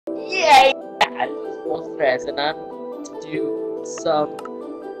Yeah, I just full stress, and I'm going to do some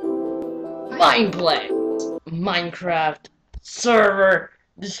Minecraft server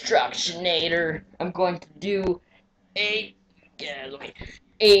destructionator. I'm going to do a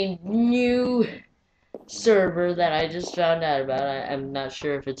new server that I just found out about. I'm not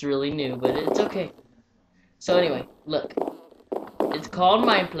sure if it's really new, but it's okay. So anyway, look, it's called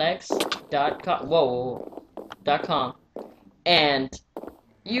Mineplex.com. .com, and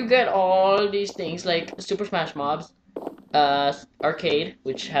you get all these things like Super Smash Mobs, arcade,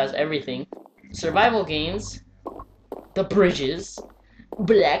 which has everything, survival games, the bridges,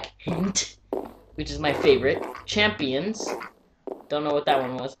 Black Hint, which is my favorite, champions, don't know what that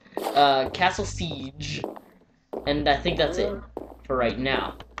one was, Castle Siege, and I think that's it for right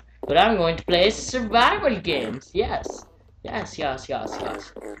now. But I'm going to play survival games. Yes.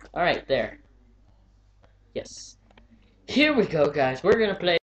 Alright, there. Yes. Here we go, guys. We're gonna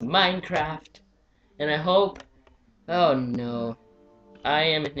play Minecraft. And I hope... Oh, no. I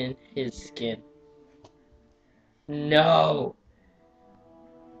am in his skin. No!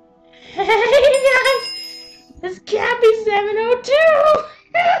 Hey, guys! This can't be 702!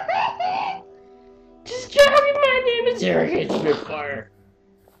 Just tell me my name is huricaine spitfire.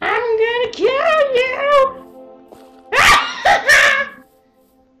 I'm gonna kill you!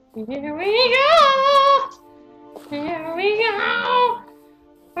 Here we go! Here we go!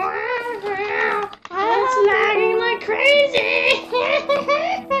 It's lagging like crazy!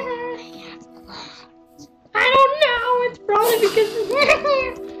 I don't know, it's probably because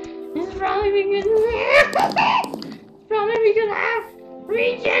I have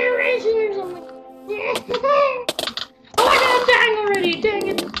regeneration or something. Oh my god, I'm dying already, dang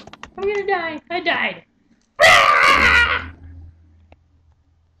it! I'm gonna die. I died.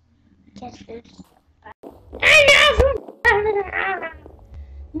 Hey guys!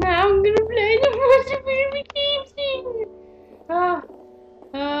 Now I'm gonna play the most favorite game thing. Well,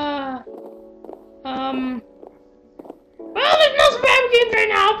 there's no spam games right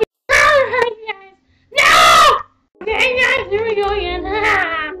now. But alright, guys. No! Okay, guys, here we go again.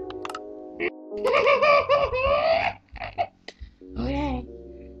 Okay,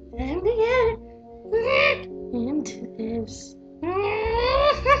 time to get into this.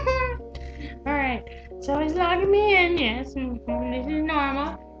 Alright, so he's logging me in, yes, and this is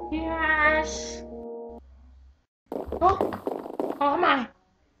normal. Yes. Oh my.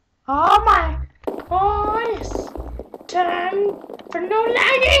 Oh yes. Time for no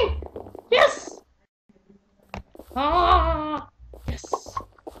lagging. Yes. Oh yes.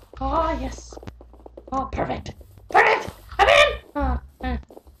 Oh yes. Oh, perfect. I'm in.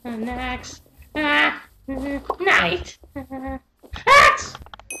 Next. Night. Axe.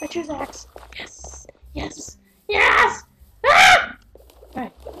 I choose axe. Yes. Ah!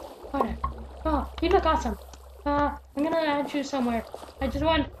 Alright. Oh, you look awesome. I'm gonna add you somewhere. I just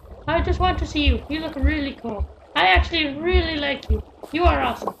want to see you. You look really cool. I actually really like you. You are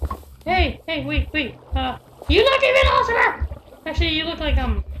awesome. Hey, wait. You look even awesomer! Actually, you look like, that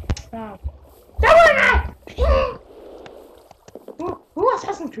one! Ooh,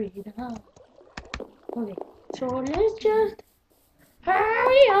 Assassin's Creed. Okay, so let's just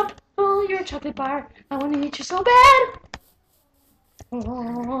hurry up. Oh, you're a chocolate bar. I want to eat you so bad.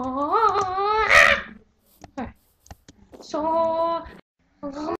 Alright. So, oh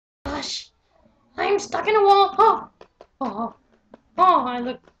my gosh, I'm stuck in a wall. Oh, I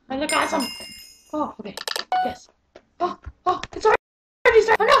look awesome. Oh, okay, yes. Oh, it's already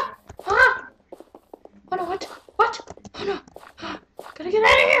started. Oh no, what? Oh no, gotta get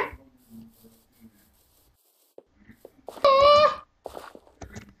out of here.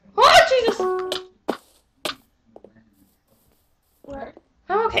 Oh, Jesus. What?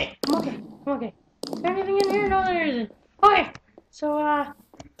 I'm okay. Is there anything in here? No, there isn't. Okay, so,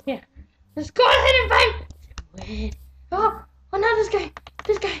 yeah. Let's go ahead and fight! Wait. Oh, no, this guy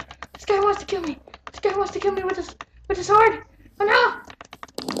wants to kill me. This guy wants to kill me with his sword. Oh, no!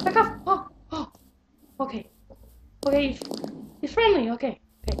 Back off. Oh. Okay, he's friendly. Okay.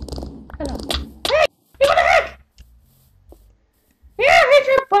 Hello. Hey, what the heck? Here, here's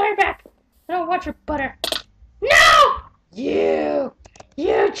your butter back. I don't want your butter. No! You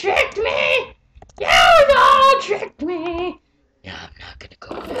tricked me! You all tricked me! No, I'm not gonna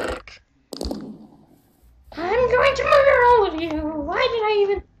go back. I'm going to murder all of you! Why did I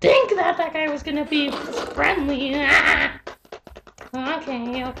even think that guy was gonna be friendly?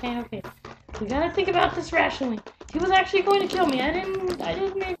 Okay. You gotta think about this rationally. He was actually going to kill me. I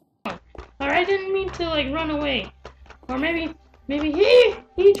didn't make fun. Or I didn't mean to, like, run away. Or maybe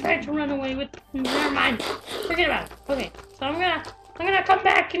he tried to run away with... Never mind. Forget about it. Okay, so I'm I'm gonna come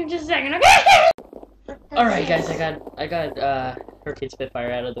back in just a second, okay? Alright guys, I got Hurricane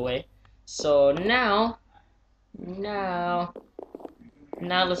Spitfire out of the way. So now let's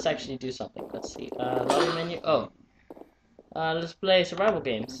actually do something. Let's see. Lobby menu. Oh. Let's play survival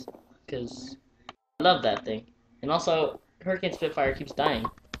games. Because I love that thing. And also, Hurricane Spitfire keeps dying.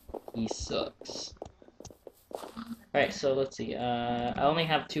 He sucks. Alright, so let's see. I only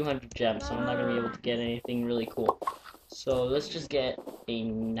have 200 gems, so I'm not gonna be able to get anything really cool. So let's just get a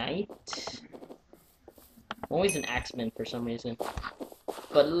knight. I'm always an axeman for some reason.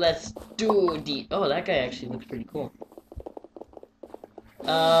 But let's do the... Oh, that guy actually looks pretty cool.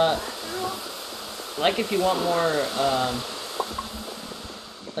 Like if you want more,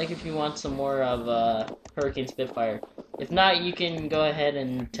 like if you want some more of, Hurricane Spitfire. If not, you can go ahead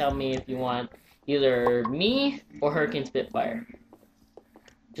and tell me if you want either me or Hurricane Spitfire.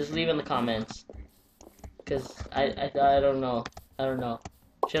 Just leave in the comments. Because I don't know. I don't know.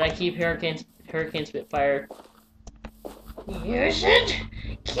 Should I keep Hurricane Spitfire? You should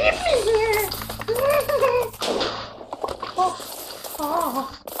keep me here. Oh.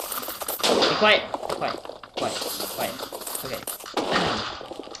 Be quiet. Quiet. Quiet. Quiet. Okay.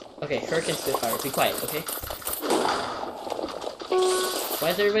 Okay, Hurricane Spitfire. Be quiet, okay? Why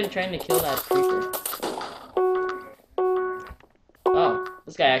is everybody trying to kill that creeper? Oh,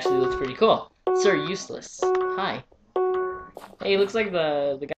 this guy actually looks pretty cool. Sir Useless. Hi. Hey, he looks like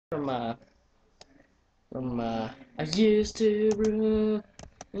the guy from I used to rule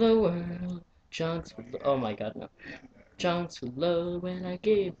the world. Chunks would oh my god, no. Chunks would low when I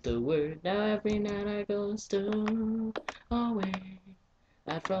gave the word. Now every night I go stone away.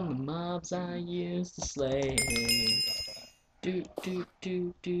 Out from the mobs I used to slay. Do do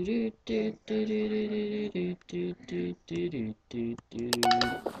do do do do do do do do do do do do.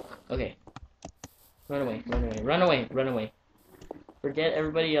 Okay. Run away, run away, run away, run away. Forget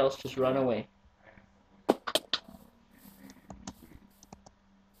everybody else, just run away.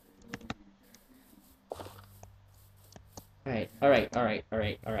 Alright. I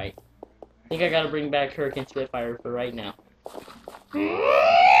think I gotta bring back Hurricane Spitfire for right now.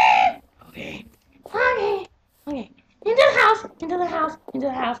 Okay. Okay. Into the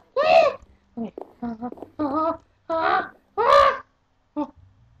house. Okay. Oh, what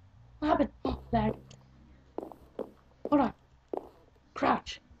happened? Oh, lag. Hold on.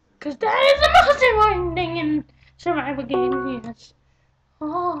 Crouch. Because that is the most important thing in survival games, yes.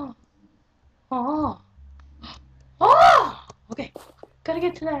 Oh. Okay. Gotta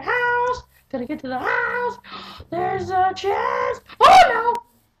get to that house. There's a chest. Oh, no.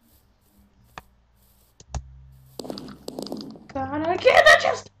 Gotta get the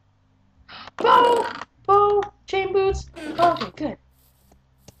chest. Bow, chain boots. Okay, good.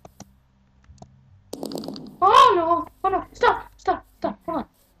 Oh no! Stop! Hold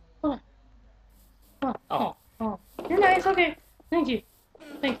on. Oh, you're nice. Okay, thank you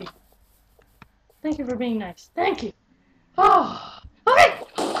for being nice. Thank you. Oh, okay.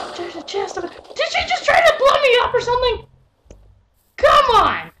 There's a chest of it. Did she just try to blow me up or something? Come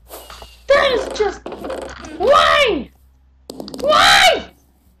on! That is just why?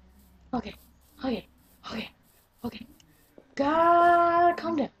 Okay. Gotta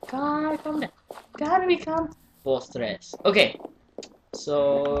calm down. Gotta be calm. Full stress. Okay.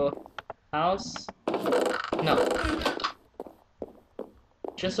 So, house. No.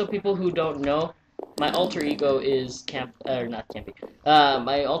 Just so people who don't know, my alter ego is not camping.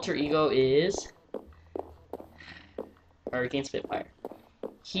 My alter ego is Hurricane Spitfire.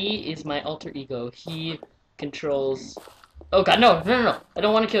 He is my alter ego. He controls. Oh god, no! I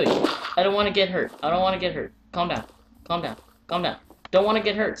don't want to kill you. I don't want to get hurt. Calm down. Don't want to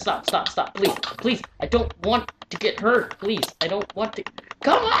get hurt. Stop. Please. I don't want to get hurt. Please. I don't want to.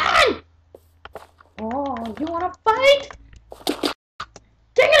 Come on! Oh, you want to fight?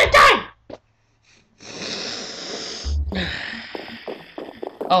 They're gonna die!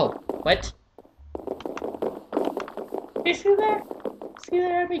 Oh, what? You see there?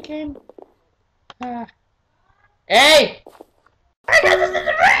 I became... Hey! I got this in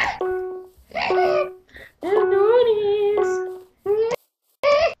the brain!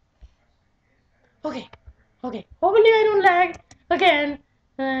 Okay. Hopefully I don't lag again.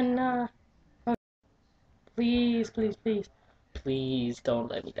 And, okay. Please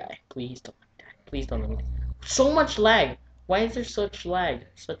don't let me die. Please don't let me die. So much lag. Why is there such lag?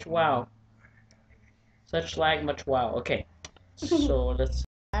 Such lag, much wow. Okay. So let's.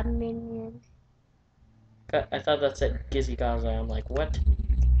 I thought that said Gizzy Gaza. I'm like, what?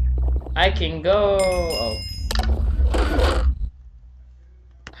 I can go.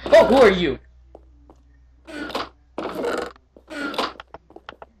 Oh, who are you?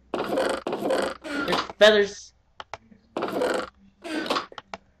 feathers.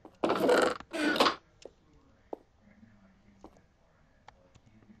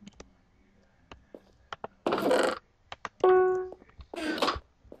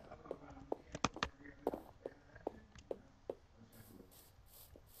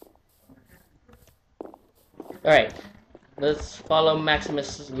 Alright, let's follow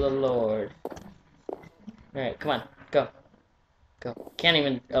Maximus the Lord. Alright, come on, go. Go. Can't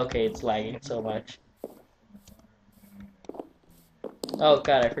even. Okay, it's lagging so much. Oh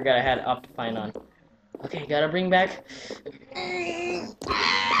god, I forgot I had Optifine on. Okay, gotta bring back. I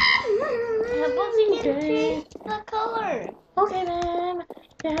wasn't gonna change the color. Okay then.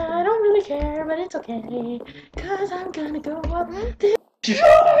 Yeah, I don't really care, but it's okay. Cause I'm gonna go up this.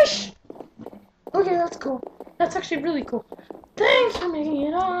 Josh! Okay, that's cool. That's actually really cool. Thanks for making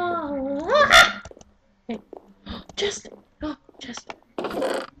it all. Hey, just. Oh, just.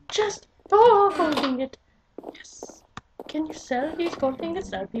 Oh, gold ingot. Yes. Can you sell these gold ingots?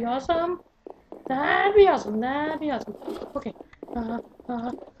 That'd be awesome. That'd be awesome. That'd be awesome. Okay. Nothing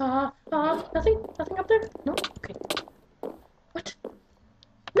up there? No? Okay. What?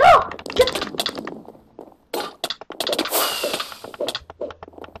 No! Get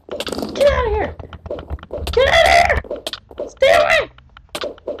out of here! Get out of here! Stay away!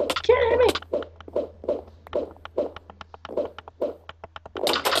 Can't hit me!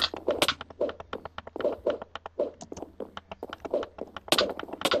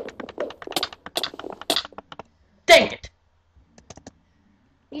 Dang it!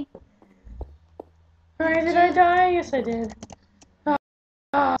 Alright, did I die? Yes, I did.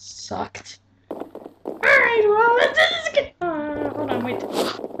 Sucked. Alright, well, this is good. Hold on, wait.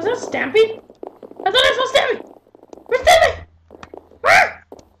 Was that Stampy? I thought I saw Stampy! Where's Stampy? Ah!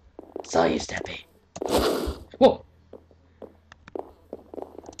 Saw you, Stampy. Whoa.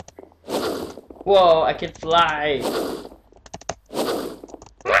 Whoa, I can fly.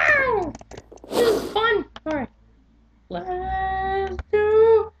 Wow! This is fun. Alright. Let's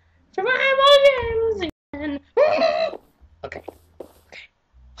do survival games again. Okay.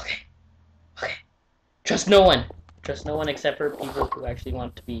 Trust no one. Trust no one except for people who actually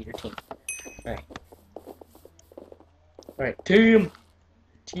want to be your team. Alright. Alright, team!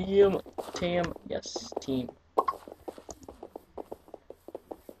 Team. Yes, team.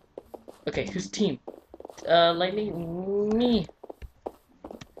 Okay, who's team? Lightning? Me.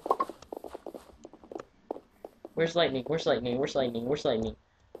 Where's Lightning? Where's Lightning? Where's Lightning? Where's Lightning?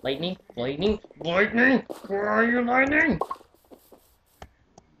 Lightning? Lightning? Lightning? Where are you, Lightning?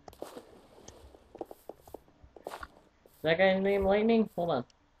 That guy named Lightning? Hold on.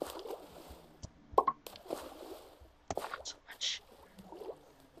 Not so much.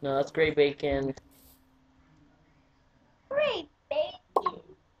 No, that's Gray Bacon. Great bacon.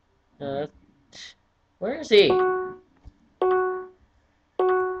 Where is he? Ah!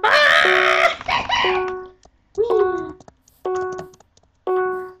 Whee!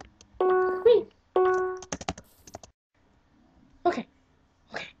 Whee! Okay.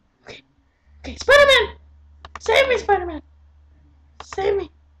 Spider-Man! Save me, Spider-Man! Save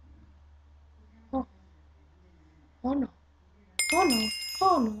me! Oh. Oh no.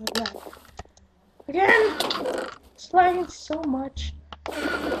 Lag. Again! It's lagging so much.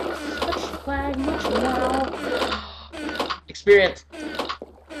 Such lag, much wow. Experience.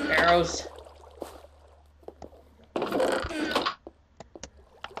 Arrows. No,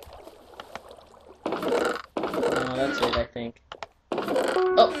 that's it, I think.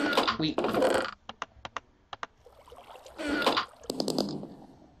 Oh, wheat.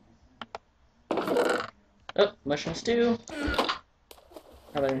 Oh, mushroom stew.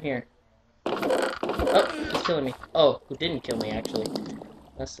 How about in here? Oh, who's killing me? Oh, who didn't kill me, actually?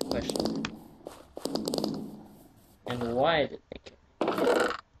 That's the question. And why did they kill me?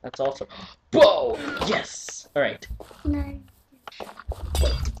 That's also... Whoa! Yes! Alright. Nice.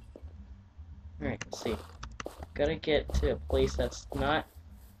 Alright, let's see. Gotta get to a place that's not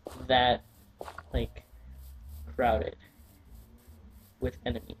that, like, crowded with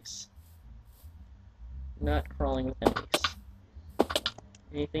enemies. Not crawling with enemies.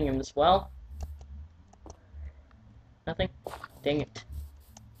 Anything in this well? Nothing? Dang it.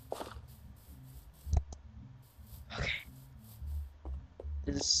 Okay.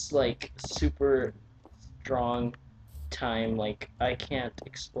 This is like super strong time, like I can't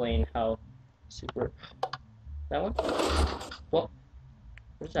explain how super... That one? Whoa.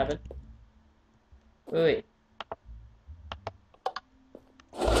 What just happened? Wait.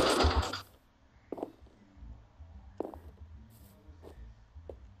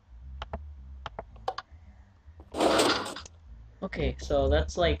 Okay, so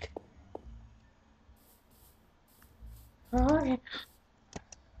that's like Oh, okay.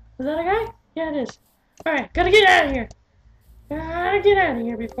 Is that a guy? Yeah, it is. Alright, gotta get out of here. Gotta get out of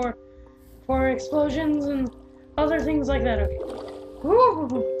here before explosions and other things like that. Okay.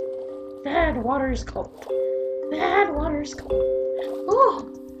 Ooh, that water is cold. That water is cold. Oh,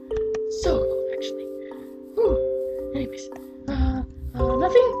 so cold actually. Ooh. Anyways,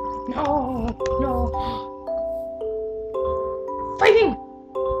 nothing? No, no. Fighting!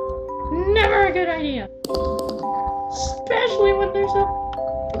 Never a good idea. Especially when there's a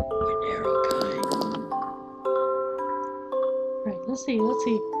arrow guy. Right, let's see.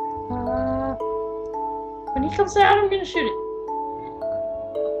 When he comes out, I'm gonna shoot it.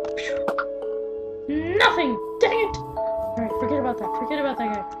 Nothing! Dang it! Alright, forget about that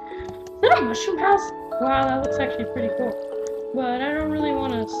guy. Is that a mushroom house? Wow, that looks actually pretty cool. But I don't really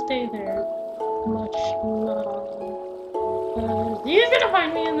want to stay there much long. He's gonna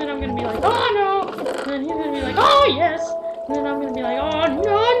find me and then I'm gonna be like, oh no! And then he's gonna be like, oh yes! And then I'm gonna be like, oh no,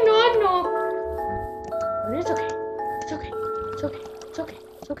 no, no! But it's okay. It's okay. It's okay. It's okay.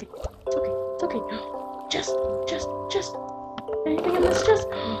 It's okay. It's okay. It's okay. Just. Anything in this chest?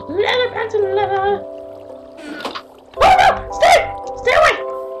 Leather pants and leather! Oh no! Stay! Stay away!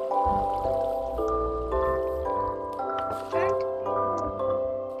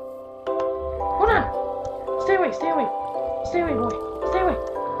 Hold on! Stay away, boy. Stay away.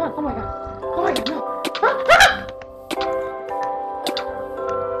 Come on, oh my god. Oh my god, no. Ah!